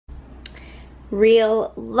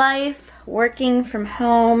real life, working from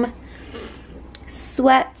home,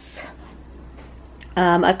 sweats,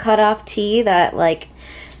 a cutoff tee that like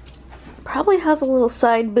probably has a little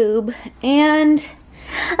side boob, and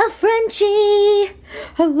a Frenchie.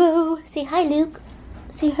 Hello. Say hi, Luke.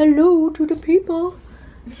 Say hello to the people.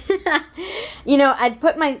 You know, I'd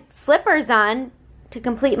put my slippers on to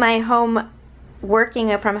complete my home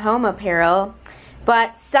working from home apparel,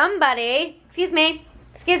 but somebody, excuse me,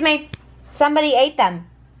 somebody ate them.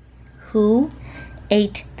 Who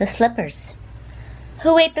ate the slippers?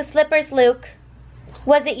 Who ate the slippers, Luke?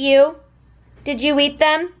 Was it you? Did you eat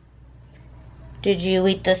them? Did you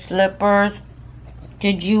eat the slippers?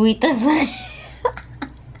 Did you eat the slippers?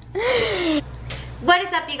 What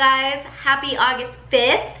is up, you guys? Happy August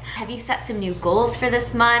 5th. Have you set some new goals for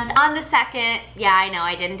this month? On the 2nd, yeah, I know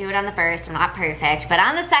I didn't do it on the 1st, I'm not perfect, but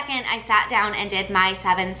on the 2nd, I sat down and did my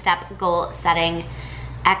 7-step goal setting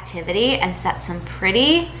activity and set some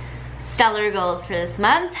pretty stellar goals for this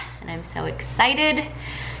month, and I'm so excited.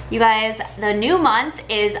 You guys, the new month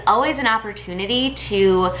is always an opportunity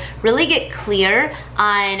to really get clear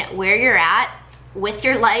on where you're at with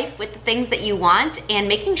your life, with the things that you want, and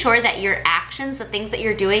making sure that your actions, the things that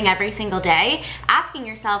you're doing every single day, asking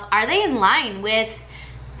yourself, are they in line with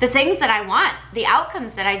the things that I want, the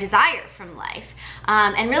outcomes that I desire from life?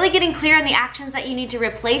 And really getting clear on the actions that you need to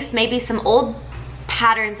replace maybe some old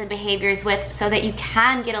patterns and behaviors with, so that you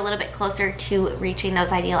can get a little bit closer to reaching those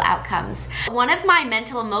ideal outcomes. One of my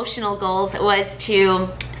mental emotional goals was to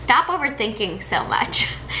stop overthinking so much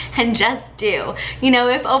and just do. You know,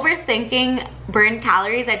 if overthinking burned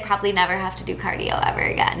calories, I'd probably never have to do cardio ever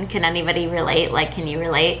again. Can anybody relate? Like, can you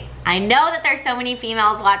relate? I know that there's so many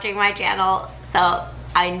females watching my channel, so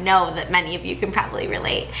I know that many of you can probably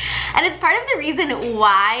relate. And it's part of the reason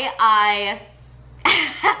why I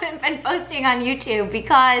haven't been posting on YouTube,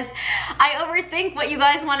 because I overthink what you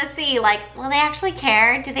guys want to see. Like, will they actually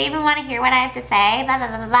care? Do they even want to hear what I have to say? Blah, blah,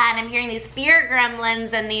 blah, blah. And I'm hearing these fear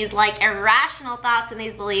gremlins and these like irrational thoughts and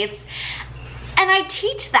these beliefs. And I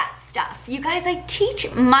teach that stuff. You guys, I teach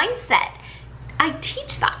mindset. I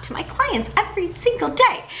teach that to my clients every single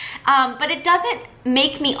day. But it doesn't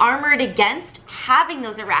make me armored against having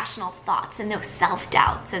those irrational thoughts and those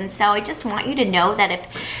self-doubts. And so I just want you to know that if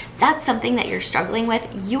that's something that you're struggling with,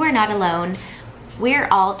 you are not alone. We're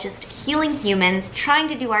all just healing humans trying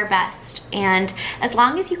to do our best. And as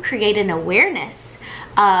long as you create an awareness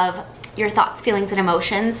of your thoughts, feelings, and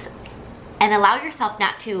emotions, and allow yourself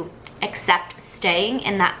not to accept staying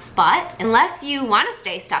in that spot, unless you want to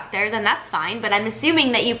stay stuck there, then that's fine. But I'm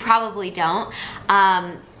assuming that you probably don't.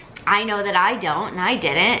 I know that I don't, and I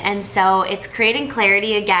didn't. And so it's creating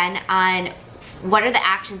clarity again on what are the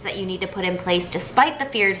actions that you need to put in place despite the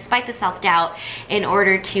fear, despite the self-doubt, in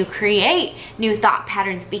order to create new thought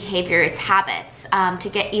patterns, behaviors, habits, to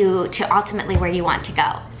get you to ultimately where you want to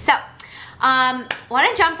go. So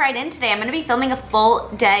want to jump right in today. I'm going to be filming a full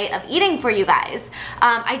day of eating for you guys.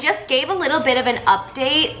 I just gave a little bit of an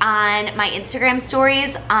update on my Instagram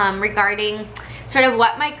stories regarding sort of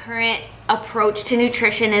what my current approach to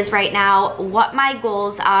nutrition is right now, what my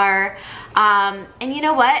goals are, and you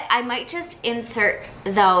know what? I might just insert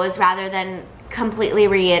those rather than completely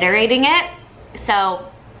reiterating it. So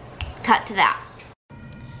cut to that.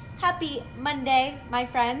 Happy Monday, my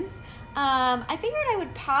friends. I figured I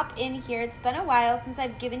would pop in here. It's been a while since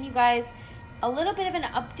I've given you guys a little bit of an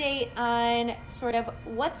update on sort of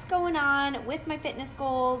what's going on with my fitness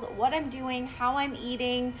goals, what I'm doing, how I'm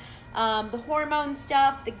eating, the hormone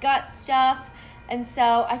stuff, the gut stuff. And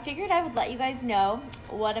so I figured I would let you guys know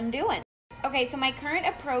what I'm doing. Okay, so my current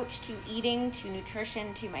approach to eating, to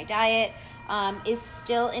nutrition, to my diet is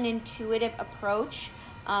still an intuitive approach.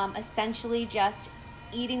 Essentially just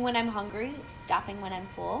eating when I'm hungry, stopping when I'm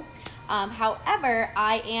full. However,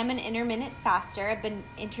 I am an intermittent faster. I've been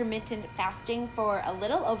intermittent fasting for a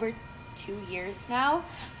little over 2 years now.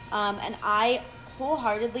 And I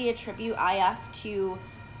wholeheartedly attribute IF to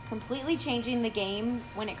completely changing the game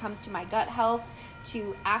when it comes to my gut health,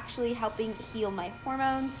 to actually helping heal my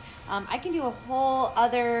hormones. I can do a whole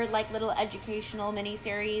other like little educational mini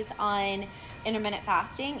series on intermittent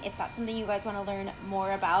fasting. If that's something you guys want to learn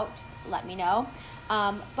more about, just let me know.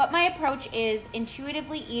 But my approach is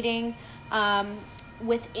intuitively eating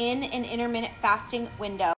within an intermittent fasting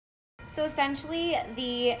window. So essentially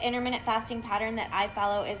the intermittent fasting pattern that I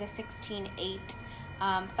follow is a 16-8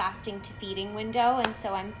 fasting to feeding window. And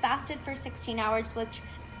so I'm fasted for 16 hours, which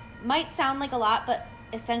might sound like a lot, but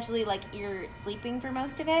essentially like you're sleeping for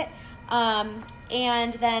most of it.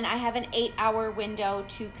 And then I have an 8-hour window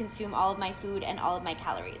to consume all of my food and all of my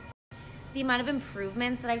calories. the amount of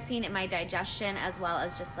improvements that I've seen in my digestion, as well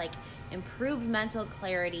as just like improved mental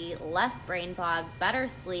clarity, less brain fog, better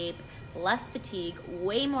sleep, less fatigue,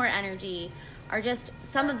 way more energy, are just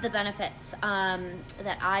some of the benefits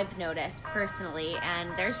that I've noticed personally,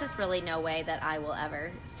 and there's just really no way that I will ever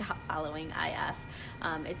stop following IF.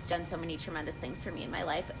 It's done so many tremendous things for me in my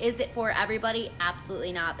life. Is it for everybody?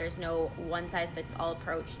 Absolutely not. There's no one-size-fits-all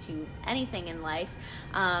approach to anything in life,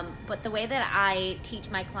 but the way that I teach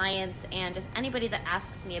my clients and just anybody that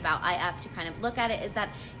asks me about IF to kind of look at it is that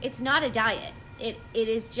it's not a diet. It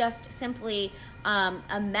is just simply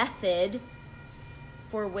a method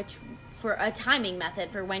for a timing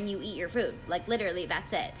method for when you eat your food. Like literally,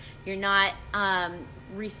 that's it. You're not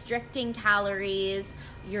restricting calories.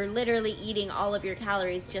 You're literally eating all of your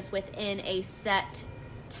calories just within a set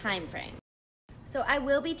time frame. So I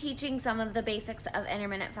will be teaching some of the basics of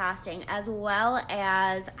intermittent fasting, as well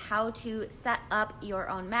as how to set up your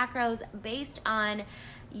own macros based on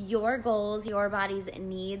your goals, your body's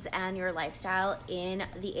needs, and your lifestyle in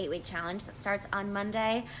the 8-week challenge that starts on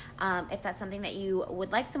Monday. If that's something that you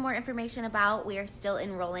would like some more information about, we are still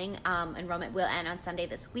enrolling. Enrollment will end on Sunday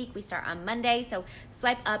this week. We start on Monday, so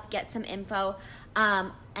swipe up, get some info.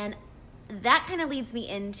 And that kind of leads me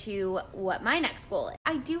into what my next goal is.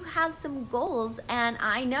 I do have some goals, and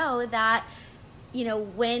I know that, you know,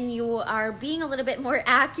 when you are being a little bit more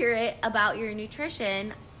accurate about your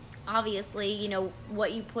nutrition, obviously, you know,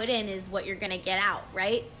 what you put in is what you're going to get out,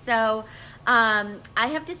 right? So I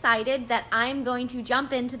have decided that I'm going to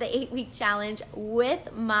jump into the 8-week challenge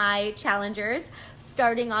with my challengers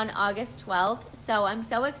starting on August 12th. So I'm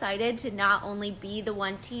so excited to not only be the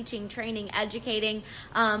one teaching, training, educating,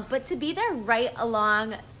 but to be there right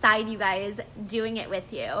alongside you guys doing it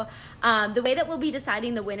with you. The way that we'll be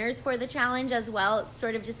deciding the winners for the challenge as well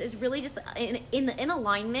sort of just is really just in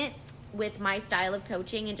alignment with my style of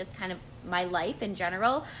coaching and just kind of my life in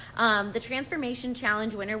general. The transformation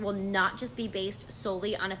challenge winner will not just be based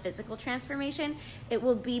solely on a physical transformation. It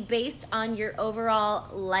will be based on your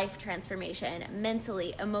overall life transformation,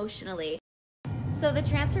 mentally, emotionally. So the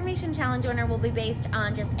transformation challenge winner will be based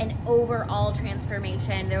on just an overall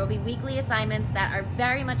transformation. There will be weekly assignments that are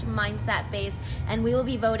very much mindset based, and we will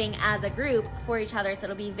be voting as a group for each other. So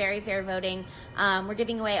it'll be very fair voting. We're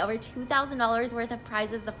giving away over $2,000 worth of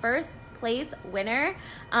prizes. The first place winner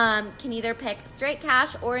can either pick straight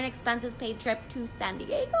cash or an expenses paid trip to San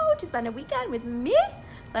Diego to spend a weekend with me.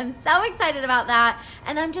 So I'm so excited about that,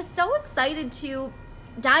 and I'm just so excited to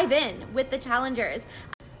dive in with the challengers.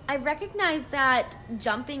 I recognize that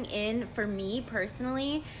jumping in for me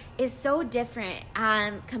personally is so different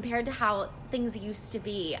compared to how things used to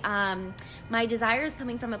be. My desire is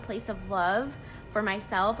coming from a place of love for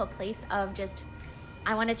myself, a place of just,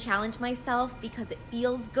 I want to challenge myself because it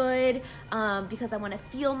feels good, because I want to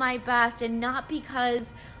feel my best, and not because,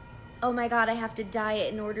 oh my God, I have to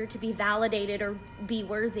diet in order to be validated or be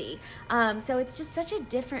worthy. So it's just such a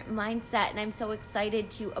different mindset, and I'm so excited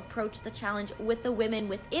to approach the challenge with the women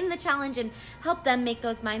within the challenge and help them make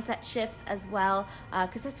those mindset shifts as well,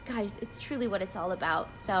 because that's, guys, it's truly what it's all about.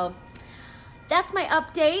 So that's my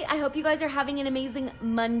update. I hope you guys are having an amazing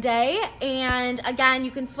Monday. And again,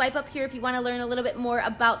 you can swipe up here if you want to learn a little bit more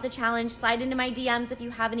about the challenge. Slide into my DMs if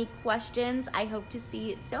you have any questions. I hope to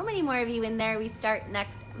see so many more of you in there. We start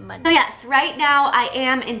next Monday. So yes, right now I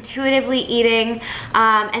am intuitively eating.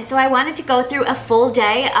 And so I wanted to go through a full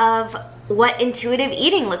day of what intuitive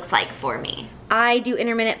eating looks like for me. I do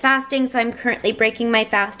intermittent fasting, so I'm currently breaking my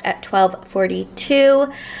fast at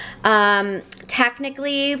 12:42.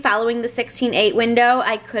 Technically, following the 16:8 window,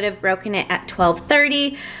 I could have broken it at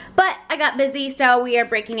 12:30, but I got busy, so we are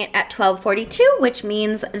breaking it at 12:42, which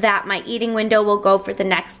means that my eating window will go for the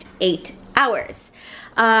next 8 hours.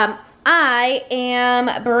 I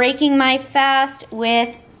am breaking my fast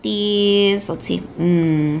with these, let's see,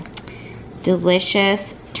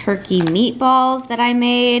 delicious turkey meatballs that I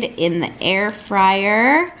made in the air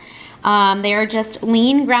fryer. They are just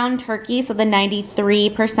lean ground turkey, so the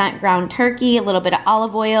 93% ground turkey, a little bit of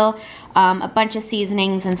olive oil, a bunch of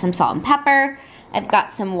seasonings, and some salt and pepper. I've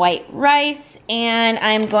got some white rice, and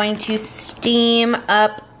I'm going to steam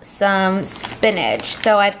up some spinach.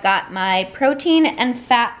 So I've got my protein and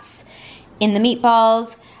fats in the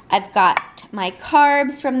meatballs. I've got my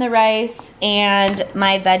carbs from the rice and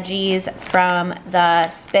my veggies from the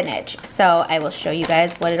spinach. So I will show you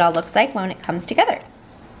guys what it all looks like when it comes together.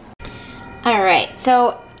 All right,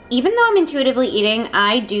 so even though I'm intuitively eating,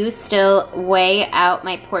 I do still weigh out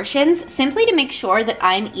my portions simply to make sure that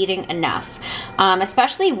I'm eating enough.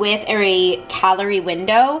 Especially with a calorie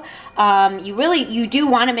window, you do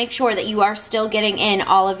want to make sure that you are still getting in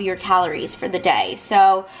all of your calories for the day.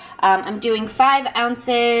 So I'm doing 5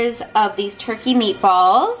 ounces of these turkey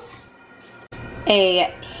meatballs,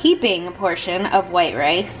 a heaping portion of white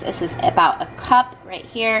rice. This is about a cup right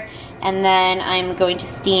here. And then I'm going to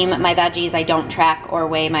steam my veggies. I don't track or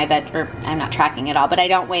weigh my I'm not tracking at all, but I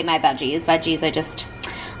don't weigh my veggies. Veggies,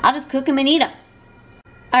 I'll just cook them and eat them.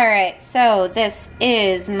 All right, so this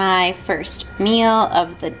is my first meal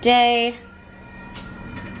of the day,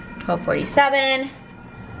 12:47.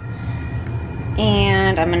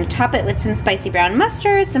 And I'm gonna top it with some spicy brown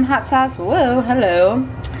mustard, some hot sauce, whoa, hello,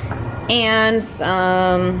 and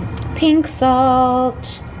some pink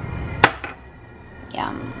salt.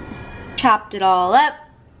 Yum. Chopped it all up,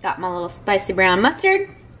 got my little spicy brown mustard,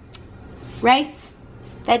 rice,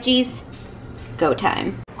 veggies, go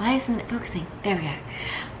time. Why isn't it focusing? There we go.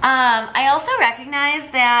 I also recognize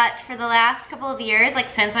that for the last couple of years, like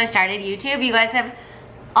since I started YouTube, you guys have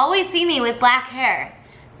always seen me with black hair,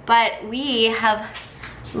 but we have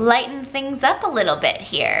lightened things up a little bit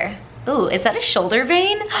here. Ooh, is that a shoulder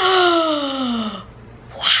vein? Wow.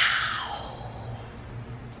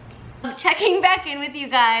 I'm checking back in with you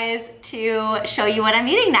guys to show you what I'm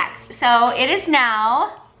eating next. So it is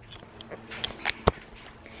now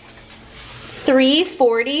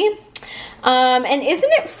 3:40. And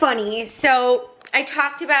isn't it funny? So I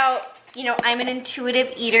talked about, you know, I'm an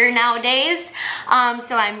intuitive eater nowadays.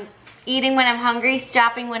 So I'm eating when I'm hungry,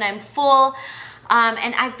 stopping when I'm full.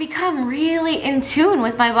 And I've become really in tune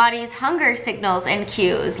with my body's hunger signals and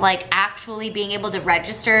cues, like actually being able to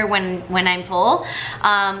register when I'm full.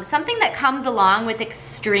 Something that comes along with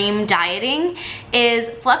extreme dieting is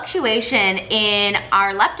fluctuation in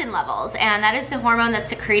our leptin levels, and that is the hormone that's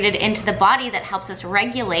secreted into the body that helps us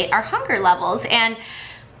regulate our hunger levels. And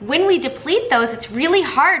when we deplete those, it's really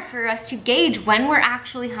hard for us to gauge when we're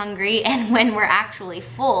actually hungry and when we're actually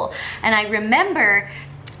full. And I remember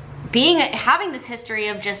having this history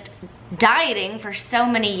of just dieting for so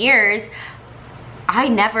many years, I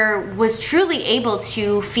never was truly able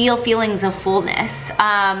to feel feelings of fullness.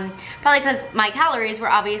 Probably because my calories were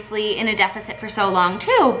obviously in a deficit for so long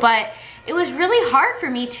too, but it was really hard for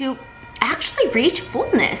me to actually reach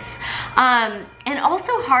fullness. And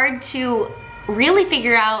also hard to really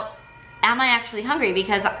figure out, am I actually hungry?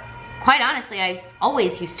 Because quite honestly, I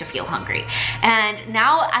always used to feel hungry. And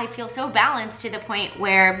now I feel so balanced to the point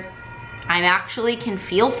where I actually can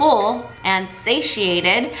feel full and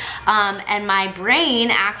satiated, and my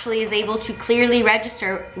brain actually is able to clearly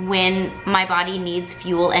register when my body needs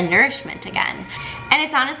fuel and nourishment again. And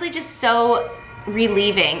it's honestly just so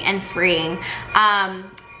relieving and freeing.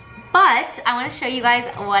 But I want to show you guys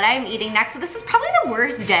what I'm eating next. So this is probably the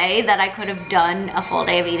worst day that I could have done a full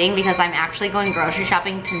day of eating, because I'm actually going grocery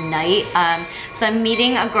shopping tonight. So I'm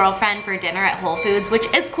meeting a girlfriend for dinner at Whole Foods, which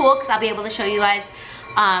is cool because I'll be able to show you guys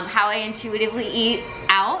how I intuitively eat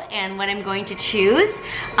out and what I'm going to choose.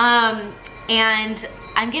 And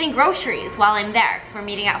I'm getting groceries while I'm there because we're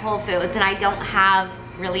meeting at Whole Foods, and I don't have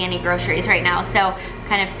really any groceries right now. So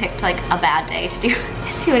kind of picked like a bad day to do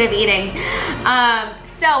intuitive eating.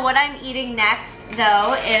 So what I'm eating next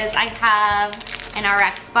though is I have an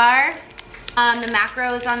RX bar. The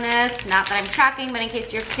macros on this, not that I'm tracking, but in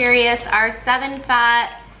case you're curious, are 7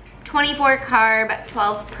 fat, 24 carb,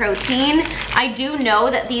 12 protein. I do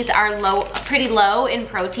know that these are pretty low in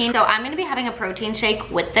protein, so I'm gonna be having a protein shake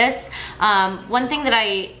with this. One thing that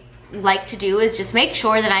I like to do is just make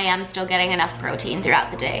sure that I am still getting enough protein throughout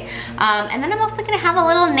the day. And then I'm also gonna have a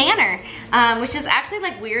little nanner, which is actually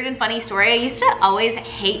like weird and funny story. I used to always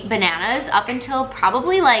hate bananas up until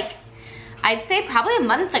probably like, I'd say probably a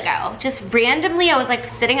month ago. Just randomly, I was like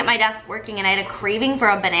sitting at my desk working and I had a craving for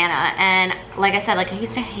a banana. And like I said, like I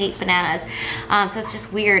used to hate bananas. So it's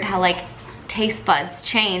just weird how like taste buds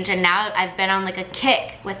change. And now I've been on like a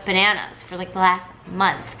kick with bananas for like the last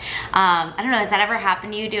month. I don't know, has that ever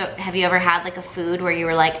happened to you? Have you ever had like a food where you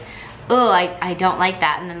were like, oh, I don't like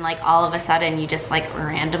that, and then like all of a sudden you just like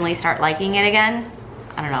randomly start liking it again?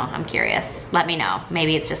 I don't know, I'm curious. Let me know.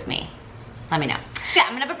 Maybe it's just me. Let me know. Yeah,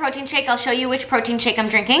 I'm gonna have a protein shake. I'll show you which protein shake I'm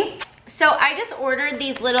drinking. So I just ordered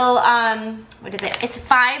these little, what is it? It's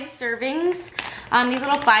 5 servings. These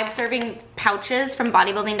little 5-serving pouches from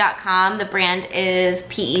bodybuilding.com. The brand is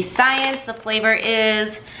PE Science. The flavor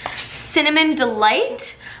is Cinnamon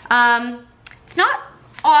Delight. It's not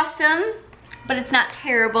awesome, but it's not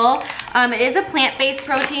terrible. It is a plant-based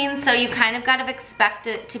protein, so you kind of gotta expect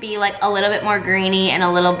it to be like a little bit more greeny and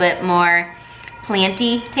a little bit more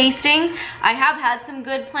planty tasting. I have had some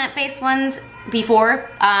good plant-based ones before.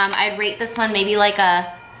 I'd rate this one maybe like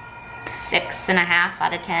a 6.5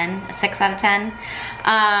 out of 10, a 6 out of 10.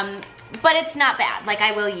 But it's not bad, like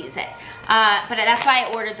I will use it. But that's why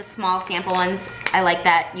I ordered the small sample ones. I like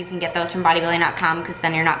that you can get those from bodybuilding.com because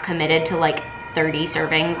then you're not committed to like 30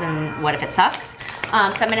 servings and what if it sucks. So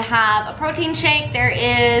I'm gonna have a protein shake. There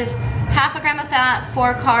is 0.5 gram of fat,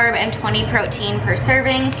 4 carb, and 20 protein per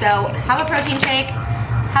serving. So have a protein shake,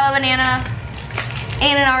 have a banana,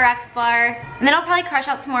 and an RX bar. And then I'll probably crush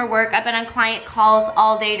out some more work. I've been on client calls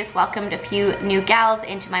all day, just welcomed a few new gals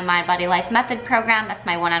into my Mind Body Life Method program. That's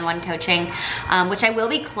my one-on-one coaching, which I will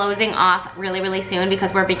be closing off really soon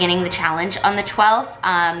because we're beginning the challenge on the 12th.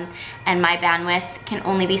 And my bandwidth can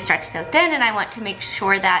only be stretched so thin, and I want to make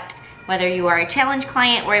sure that whether you are a challenge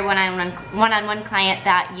client or a one-on-one client,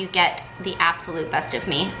 that you get the absolute best of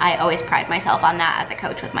me. I always pride myself on that as a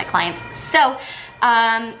coach with my clients. So,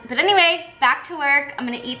 but anyway, back to work. I'm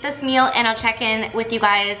gonna eat this meal and I'll check in with you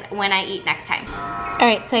guys when I eat next time. All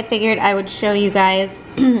right, so I figured I would show you guys,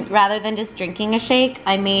 rather than just drinking a shake,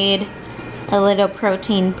 I made a little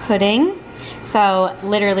protein pudding. So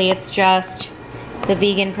literally it's just the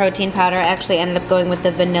vegan protein powder. I actually ended up going with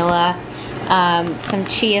the vanilla, some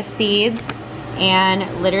chia seeds, and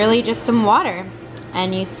literally just some water.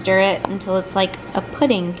 And you stir it until it's like a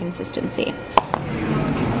pudding consistency.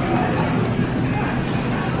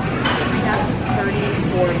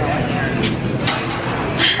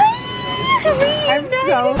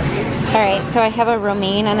 Alright, so I have a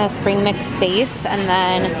romaine and a spring mix base, and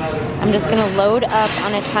then I'm just gonna load up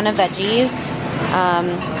on a ton of veggies.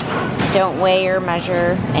 Don't weigh or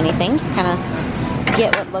measure anything, just kind of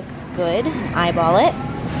get what looks good and eyeball it.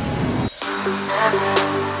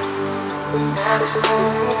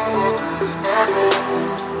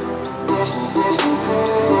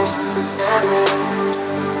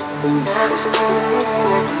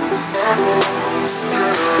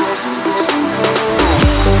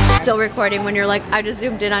 Still recording when you're like, I just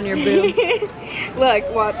zoomed in on your boobs. Look,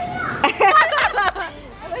 what?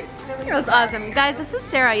 That's awesome. Guys, this is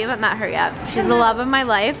Sarah. You haven't met her yet. She's the love of my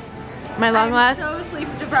life. My long lost. I'm so sleep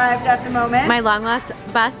deprived at the moment. My long lost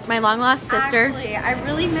sister. Actually, I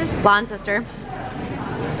really miss blonde sister.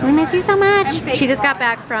 I miss you so much. She just got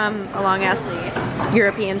back from a long ass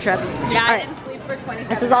European trip. Yeah, I didn't sleep for 27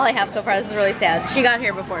 This is all I have so far. This is really sad. She got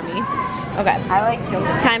here before me. Okay. I like to.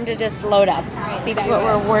 Time to just load up. This is what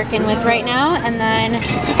we're working with right now, and then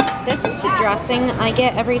this is the dressing I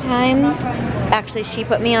get every time. Actually, she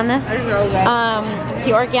put me on this. It's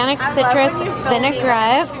the organic citrus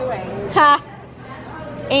vinaigrette. Ha!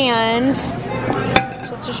 And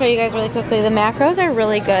just to show you guys really quickly, the macros are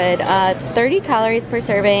really good. It's 30 calories per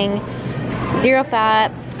serving, 0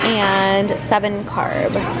 fat, and 7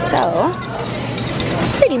 carb. So,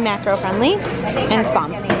 pretty macro friendly, and it's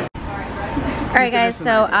bomb. Alright guys,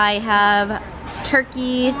 so I have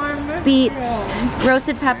turkey, beets,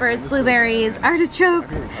 roasted peppers, blueberries,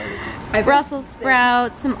 artichokes, Brussels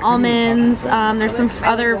sprouts, some almonds, there's some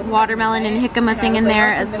other watermelon and jicama thing in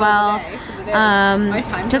there as well.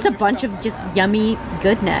 Just a bunch of just yummy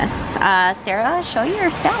goodness. Sarah, show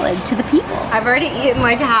your salad to the people. I've already eaten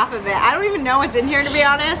like half of it. I don't even know what's in here, to be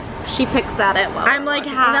honest. She picks at it while I'm like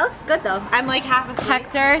half. That looks good though. I'm like half asleep.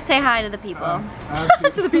 Hector, say hi to the people.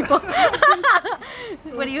 To the people.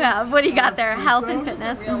 What do you have? What do you got there? Health and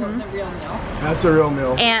fitness. That's a real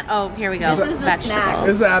meal. And oh, here we go. This is the Vegetables. snack.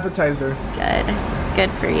 It's an appetizer. Good.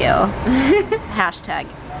 Good for you. Hashtag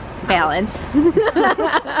balance.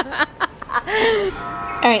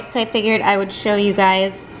 Alright, so I figured I would show you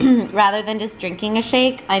guys, rather than just drinking a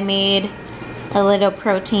shake, I made a little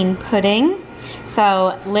protein pudding.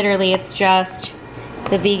 So literally it's just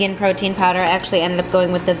the vegan protein powder. I actually ended up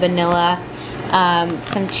going with the vanilla,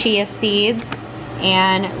 some chia seeds,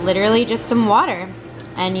 and literally just some water.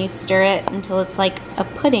 And you stir it until it's like a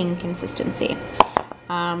pudding consistency.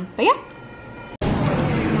 But yeah.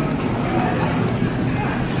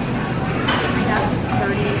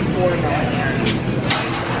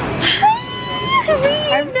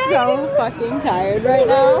 I'm so fucking tired right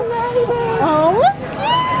now. Oh,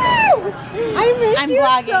 look at you! I miss I'm you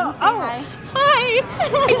vlogging. So, Say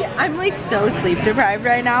hi. I'm like so sleep deprived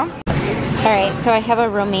right now. Alright, so I have a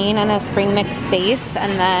romaine and a spring mix base,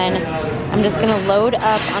 and then I'm just gonna load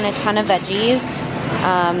up on a ton of veggies.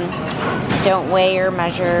 Don't weigh or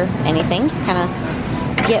measure anything, just kind of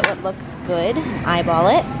get what looks good and eyeball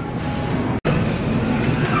it.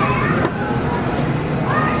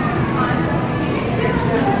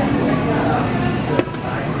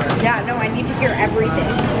 Yeah, no, I need to hear everything.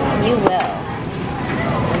 You will.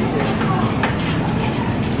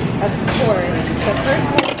 Of course. The first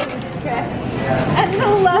one trip and the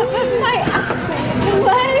love of my absolute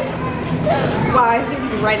life. Wow, I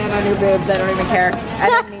zoomed right in on your boobs. I don't even care. I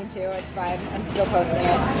didn't mean to. It's fine. I'm still posting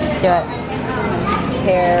it. Do it.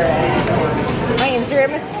 Caryn. My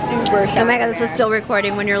Instagram is super shy. Oh my god, this is still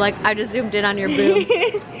recording when you're like, I just zoomed in on your boobs.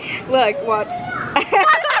 Look, what?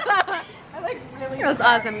 I like really. It was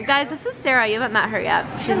awesome. Guys, this is Sarah. You haven't met her yet.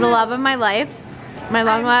 She's the love of my life. My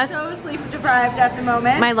long lost. I'm so sleep deprived at the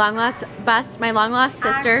moment. My long lost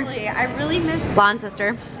sister. Actually, I really miss. Blonde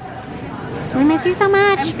sister. We miss you so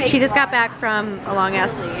much. She just got back from a long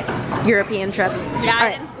ass European trip. Yeah, All I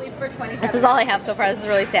right. didn't sleep for 27 This is all I have so far. This is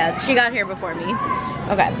really sad. She got here before me.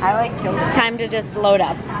 Okay. I like killed it. Time to just load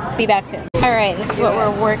up. Be back soon. All right, this is what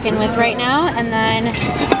we're working with right now. And then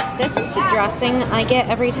this is the dressing I get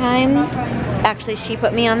every time. Actually, she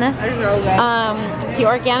put me on this. It's really good. It's the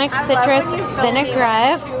organic citrus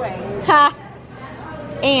vinaigrette. Ha!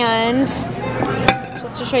 And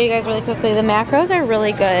just to show you guys really quickly, the macros are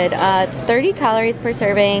really good. It's 30 calories per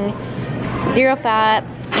serving, 0 fat,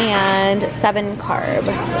 and 7 carb.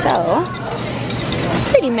 So,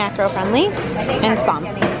 pretty macro friendly, and it's bomb.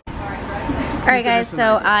 Alright guys,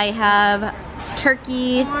 so I have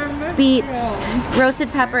turkey, beets,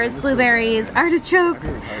 roasted peppers, blueberries, artichokes,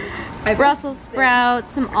 Brussels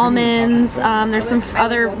sprouts, some almonds, there's some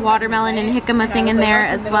other watermelon and jicama thing in there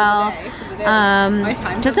as well.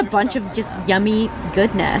 Just a bunch of just yummy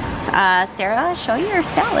goodness. Sarah, show your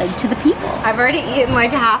salad to the people. I've already eaten like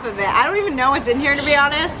half of it. I don't even know what's in here, to be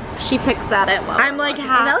honest. She picks at it. Well, I'm like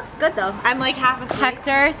half. That looks good though. I'm like half asleep.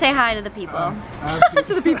 Hector, say hi to the people.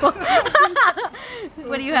 To the people.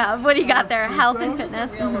 What do you have? What do you got there? Health and fitness.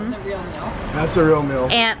 That's a real meal.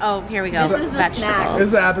 And oh, here we go. This is the This Vegetables.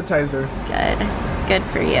 is the appetizer. Good. Good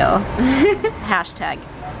for you. Hashtag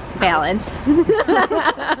balance.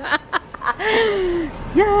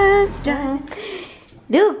 Yes, done.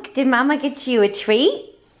 Luke, did Mama get you a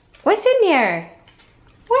treat? What's in there?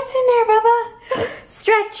 What's in there, Bubba?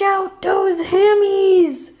 Stretch out those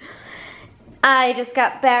hammies. I just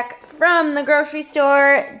got back from the grocery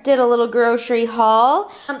store, did a little grocery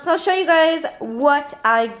haul. So I'll show you guys what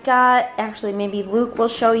I got. Actually, maybe Luke will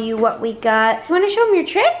show you what we got. You want to show him your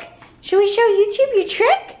trick? Should we show YouTube your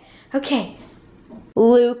trick? Okay.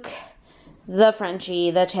 Luke, the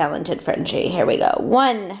Frenchie, the talented Frenchie. Here we go.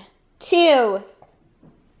 1, 2,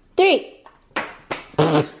 3.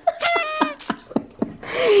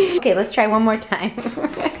 Okay, let's try one more time.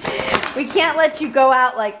 We can't let you go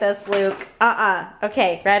out like this, Luke.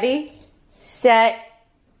 Okay, ready, set,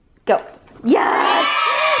 go. Yes!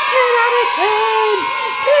 10 out of 10!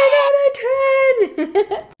 10 out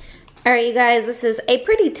of 10! All right, you guys, this is a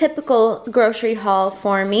pretty typical grocery haul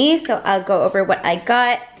for me, so I'll go over what I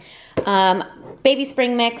got. Baby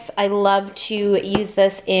spring mix, I love to use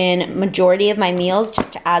this in majority of my meals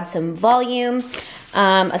just to add some volume.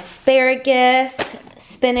 Asparagus,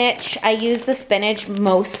 spinach. I use the spinach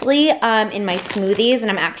mostly in my smoothies, and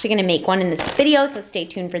I'm actually gonna make one in this video, so stay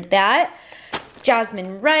tuned for that.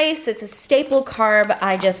 Jasmine rice, it's a staple carb.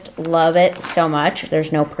 I just love it so much.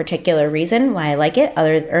 There's no particular reason why I like it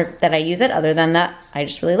that I use it other than that I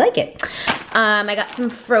just really like it. I got some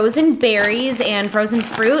frozen berries and frozen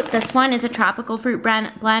fruit. This one is a tropical fruit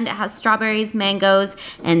blend. It has strawberries, mangoes,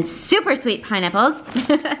 and super sweet pineapples.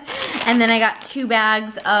 And then I got 2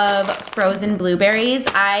 bags of frozen blueberries.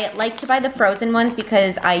 I like to buy the frozen ones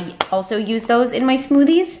because I also use those in my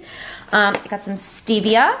smoothies. I got some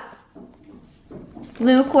stevia.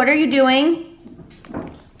 Luke, what are you doing?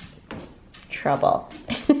 Trouble.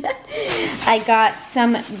 I got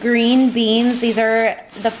some green beans. These are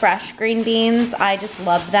the fresh green beans. I just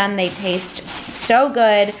love them. They taste so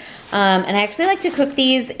good. And I actually like to cook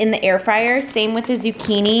these in the air fryer. Same with the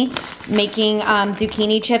zucchini. Making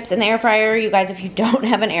zucchini chips in the air fryer. You guys, if you don't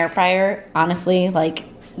have an air fryer, honestly, like,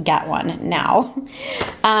 get one now.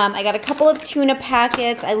 I got a couple of tuna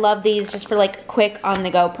packets. I love these just for like quick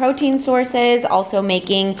on-the-go protein sources. Also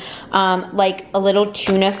making like a little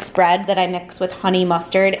tuna spread that I mix with honey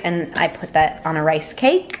mustard, and I put that on a rice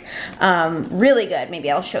cake. Really good. Maybe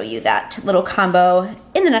I'll show you that little combo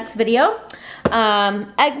in the next video.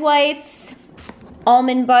 Egg whites,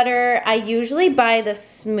 almond butter. I usually buy the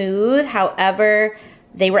smooth, however,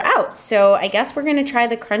 they were out. So I guess we're gonna try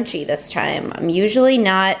the crunchy this time. I'm usually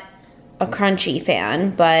not a crunchy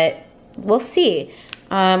fan, but we'll see.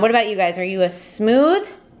 What about you guys? Are you a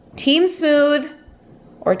team smooth,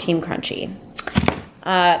 or team crunchy?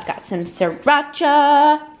 Got some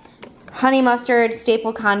sriracha, Honey mustard,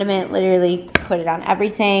 staple condiment, literally put it on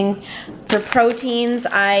everything. For proteins,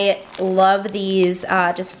 I love these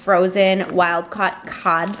just frozen wild-caught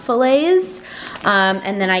cod fillets.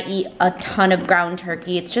 And then I eat a ton of ground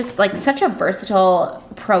turkey. It's just like such a versatile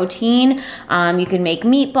protein. You can make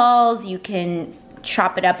meatballs, you can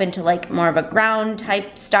chop it up into like more of a ground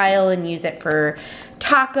type style and use it for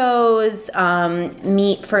tacos,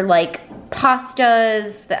 meat for like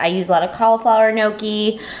pastas. I use a lot of cauliflower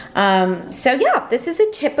gnocchi. So yeah, this is a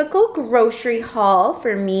typical grocery haul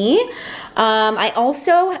for me. I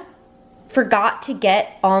also forgot to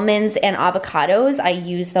get almonds and avocados. I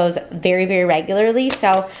use those very, very regularly. So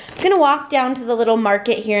I'm gonna walk down to the little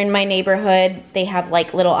market here in my neighborhood. They have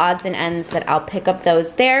like little odds and ends that I'll pick up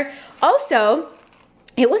those there. Also,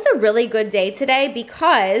 it was a really good day today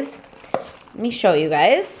because, let me show you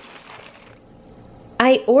guys.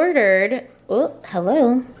 I ordered, oh,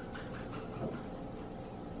 hello.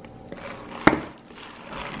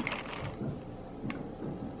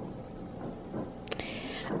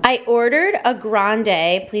 I ordered a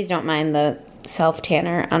grande, please don't mind the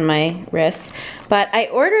self-tanner on my wrist, but I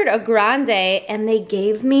ordered a grande and they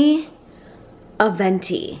gave me a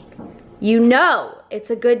venti. You know it's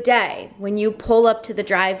a good day when you pull up to the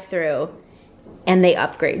drive-thru and they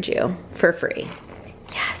upgrade you for free.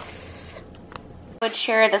 Yes. I would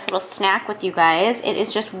share this little snack with you guys. It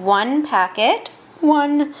is just one packet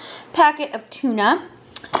of tuna,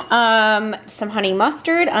 some honey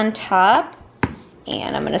mustard on top,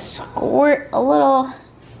 and I'm gonna squirt a little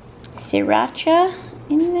sriracha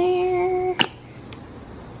in there.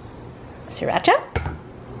 Sriracha.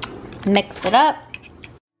 Mix it up.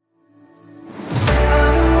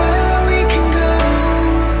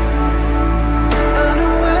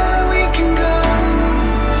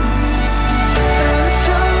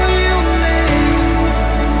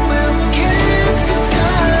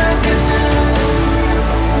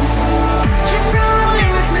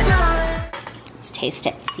 Taste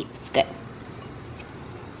it, see if it's good.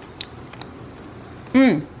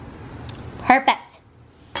 Perfect.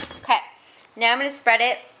 Okay, now I'm gonna spread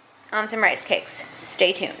it on some rice cakes.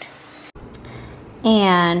 Stay tuned.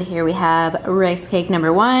 And here we have rice cake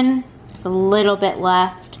number 1. There's a little bit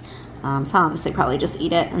left. So I'll honestly probably just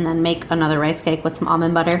eat it and then make another rice cake with some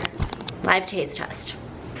almond butter. Live taste test.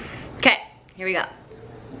 Okay, here we go.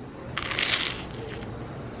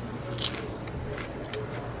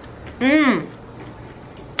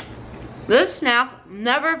 This snack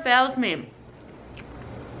never fails me. You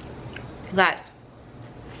guys,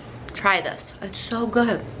 try this. It's so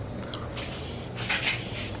good.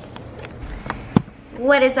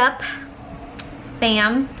 What is up,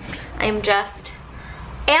 fam? I'm just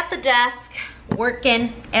at the desk,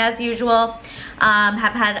 working as usual.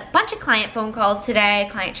 Have had a bunch of client phone calls today,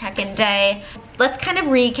 client check-in day. Let's kind of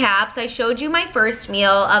recap. So I showed you my first meal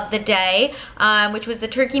of the day, which was the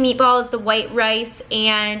turkey meatballs, the white rice,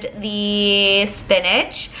 and the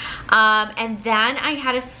spinach. And then I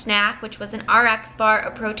had a snack, which was an RX bar, a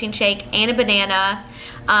protein shake, and a banana.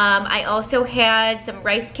 I also had some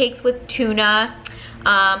rice cakes with tuna.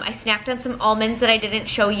 I snacked on some almonds that I didn't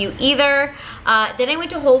show you either. Then I went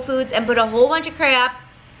to Whole Foods and put a whole bunch of crap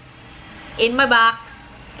in my box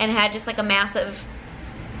and had just like a massive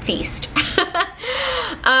feast.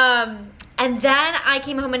 And then I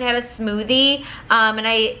came home and had a smoothie, and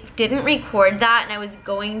I didn't record that, and I was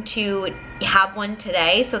going to have one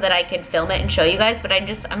today so that I could film it and show you guys, but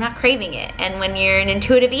I'm not craving it. And when you're an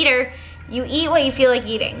intuitive eater, you eat what you feel like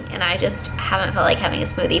eating, and I just haven't felt like having a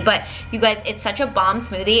smoothie. But you guys, it's such a bomb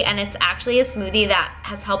smoothie, and it's actually a smoothie that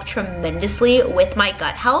has helped tremendously with my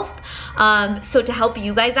gut health. So to help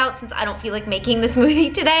you guys out, since I don't feel like making the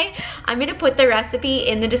smoothie today, I'm gonna put the recipe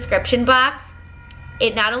in the description box.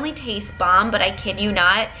 It not only tastes bomb, but I kid you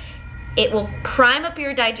not, it will prime up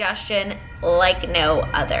your digestion like no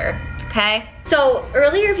other, okay? So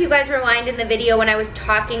earlier, if you guys rewind in the video when I was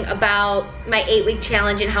talking about my 8-week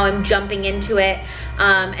challenge and how I'm jumping into it,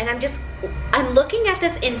 and I'm looking at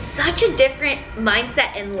this in such a different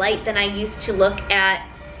mindset and light than I used to look at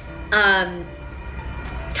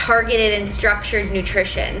targeted and structured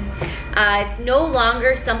nutrition. It's no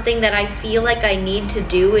longer something that I feel like I need to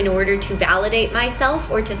do in order to validate myself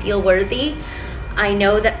or to feel worthy. I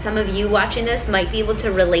know that some of you watching this might be able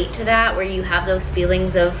to relate to that, where you have those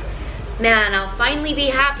feelings of, man, I'll finally be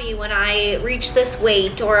happy when I reach this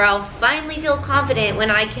weight, or I'll finally feel confident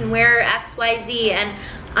when I can wear XYZ. And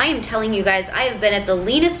I am telling you guys, I have been at the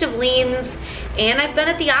leanest of leans, and I've been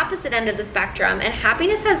at the opposite end of the spectrum, and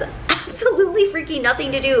happiness has absolutely freaking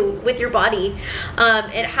nothing to do with your body.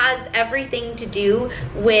 It has everything to do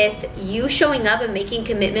with you showing up and making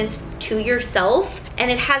commitments to yourself, and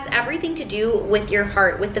it has everything to do with your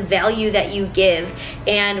heart, with the value that you give,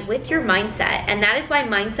 and with your mindset. And that is why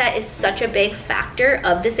mindset is such a big factor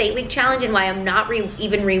of this 8-week challenge, and why I'm not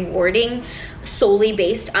even rewarding solely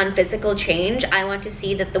based on physical change. I want to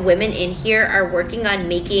see that the women in here are working on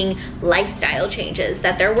making lifestyle changes,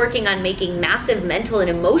 that they're working on making massive mental and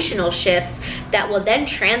emotional shifts that will then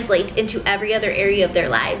translate into every other area of their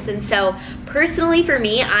lives. And so personally for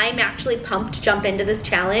me, I'm actually pumped to jump into this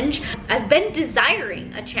challenge. I've been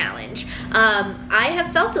desiring a challenge. I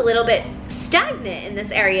have felt a little bit stagnant in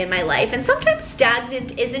this area in my life, and sometimes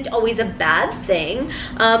stagnant isn't always a bad thing,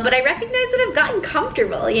 but I recognize that I've gotten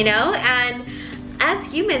comfortable, you know? And as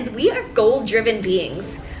humans, we are goal-driven beings.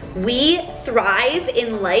 We thrive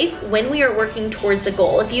in life when we are working towards a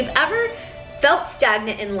goal. If you've ever felt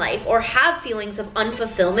stagnant in life or have feelings of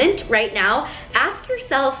unfulfillment right now, ask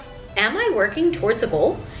yourself, am I working towards a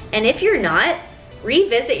goal? And if you're not,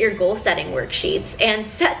 revisit your goal setting worksheets and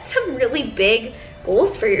set some really big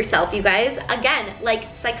goals for yourself, you guys. Again, like,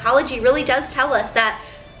 psychology really does tell us that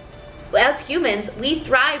as humans, we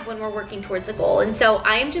thrive when we're working towards a goal. And so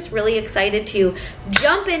I am just really excited to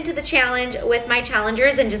jump into the challenge with my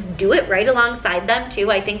challengers and just do it right alongside them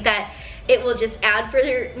too. I think that it will just add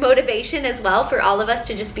further motivation as well for all of us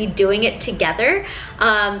to just be doing it together.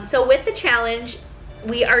 So with the challenge,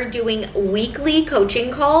 we are doing weekly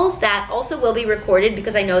coaching calls that also will be recorded,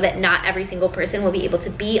 because I know that not every single person will be able to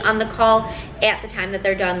be on the call at the time that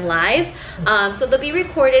they're done live. So they'll be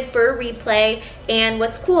recorded for replay. And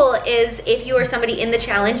what's cool is if you are somebody in the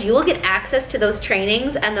challenge, you will get access to those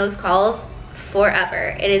trainings and those calls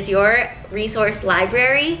forever. It is your resource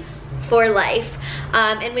library for life.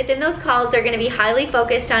 And within those calls, they're going to be highly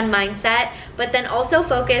focused on mindset, but then also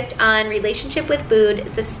focused on relationship with food,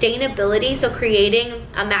 sustainability, so creating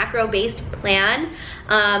a macro-based plan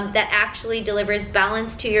that actually delivers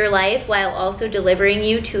balance to your life while also delivering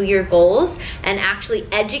you to your goals, and actually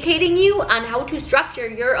educating you on how to structure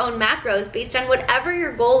your own macros based on whatever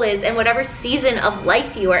your goal is and whatever season of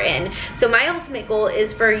life you are in. So my ultimate goal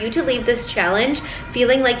is for you to leave this challenge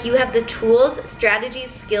feeling like you have the tools,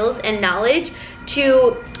 strategies, skills, and knowledge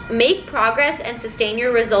to make progress and sustain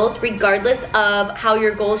your results regardless of how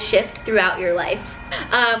your goals shift throughout your life.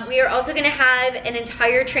 We are also going to have an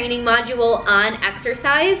entire training module on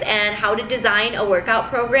exercise and how to design a workout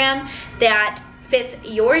program that fits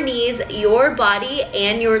your needs, your body,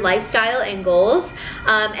 and your lifestyle and goals.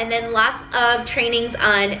 And then lots of trainings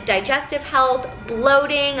on digestive health,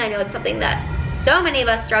 bloating. I know it's something that so many of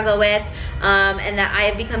us struggle with, and that I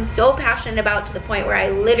have become so passionate about, to the point where I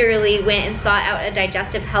literally went and sought out a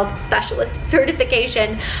digestive health specialist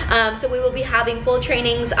certification. So we will be having full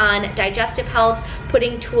trainings on digestive health,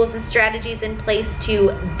 putting tools and strategies in place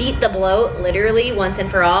to beat the bloat, literally once and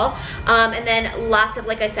for all. And then lots of,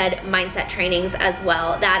 like I said, mindset trainings as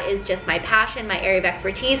well. That is just my passion, my area of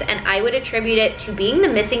expertise, and I would attribute it to being the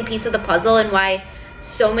missing piece of the puzzle, and why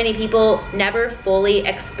so many people never fully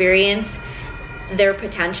experience their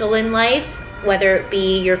potential in life, whether it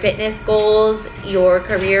be your fitness goals, your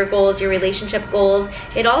career goals, your relationship goals.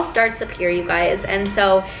 It all starts up here, you guys. And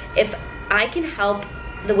so if I can help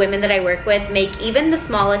the women that I work with make even the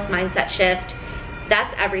smallest mindset shift,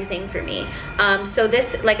 that's everything for me. So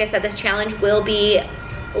this, like I said, this challenge will be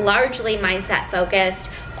largely mindset focused,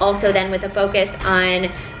 also then with a focus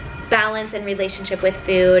on balance and relationship with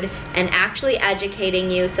food, and actually educating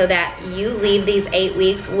you so that you leave these 8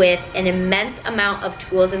 weeks with an immense amount of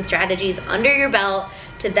tools and strategies under your belt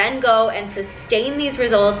to then go and sustain these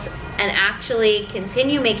results and actually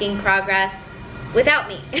continue making progress without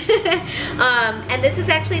me. And this is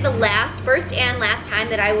actually the first and last time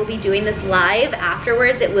that I will be doing this live.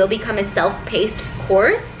 Afterwards, it will become a self-paced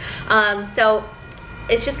course. So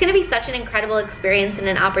it's just gonna be such an incredible experience and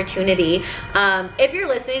an opportunity. If you're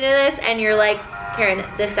listening to this and you're like,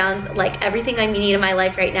 Caryn, this sounds like everything I need in my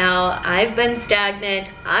life right now. I've been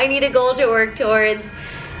stagnant. I need a goal to work towards.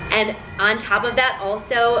 And on top of that,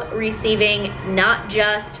 also receiving not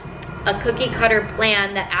just a cookie cutter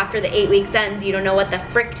plan that after the 8 weeks ends, you don't know what the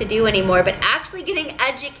frick to do anymore, but actually getting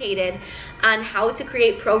educated on how to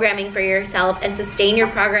create programming for yourself and sustain your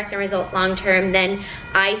progress and results long term, then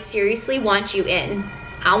I seriously want you in.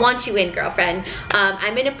 I want you in, girlfriend.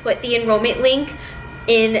 I'm gonna put the enrollment link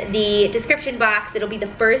in the description box. It'll be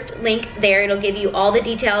the first link there. It'll give you all the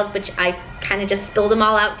details, but I kind of just spilled them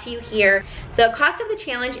all out to you here. The cost of the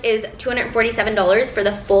challenge is $247 for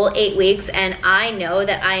the full 8 weeks, and I know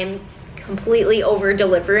that I am completely over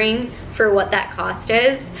delivering for what that cost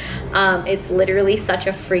is. It's literally such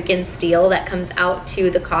a freaking steal that comes out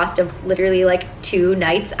to the cost of literally like 2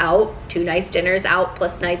 nights out, 2 nice dinners out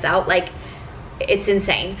plus nights out. Like, it's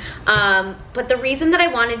insane. But the reason that I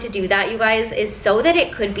wanted to do that, you guys, is so that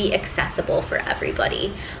it could be accessible for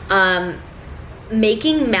everybody.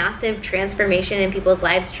 Making massive transformation in people's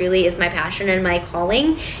lives truly is my passion and my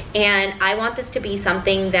calling, and I want this to be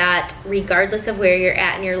something that, regardless of where you're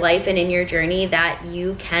at in your life and in your journey, that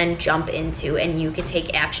you can jump into and you can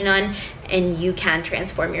take action on, and you can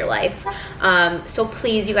transform your life. So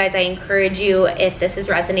please, you guys, I encourage you, if this is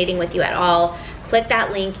resonating with you at all, click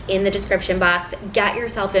that link in the description box, get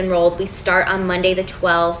yourself enrolled. We start on Monday the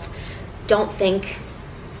 12th. Don't think,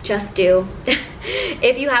 just do.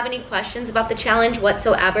 If you have any questions about the challenge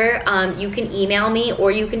whatsoever, you can email me or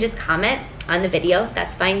you can just comment on the video.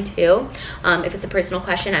 That's fine too. If it's a personal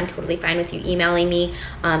question, I'm totally fine with you emailing me,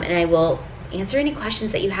 and I will answer any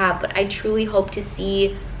questions that you have. But I truly hope to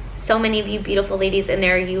see so many of you beautiful ladies in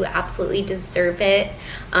there. You absolutely deserve it.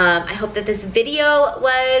 I hope that this video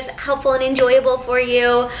was helpful and enjoyable for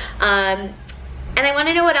you. And I want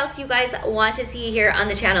to know what else you guys want to see here on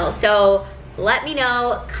the channel. So let me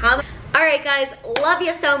know, comment. All right, guys, love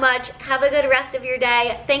you so much. Have a good rest of your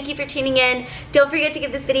day. Thank you for tuning in. Don't forget to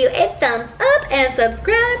give this video a thumbs up and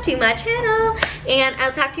subscribe to my channel. And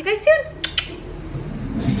I'll talk to you guys soon.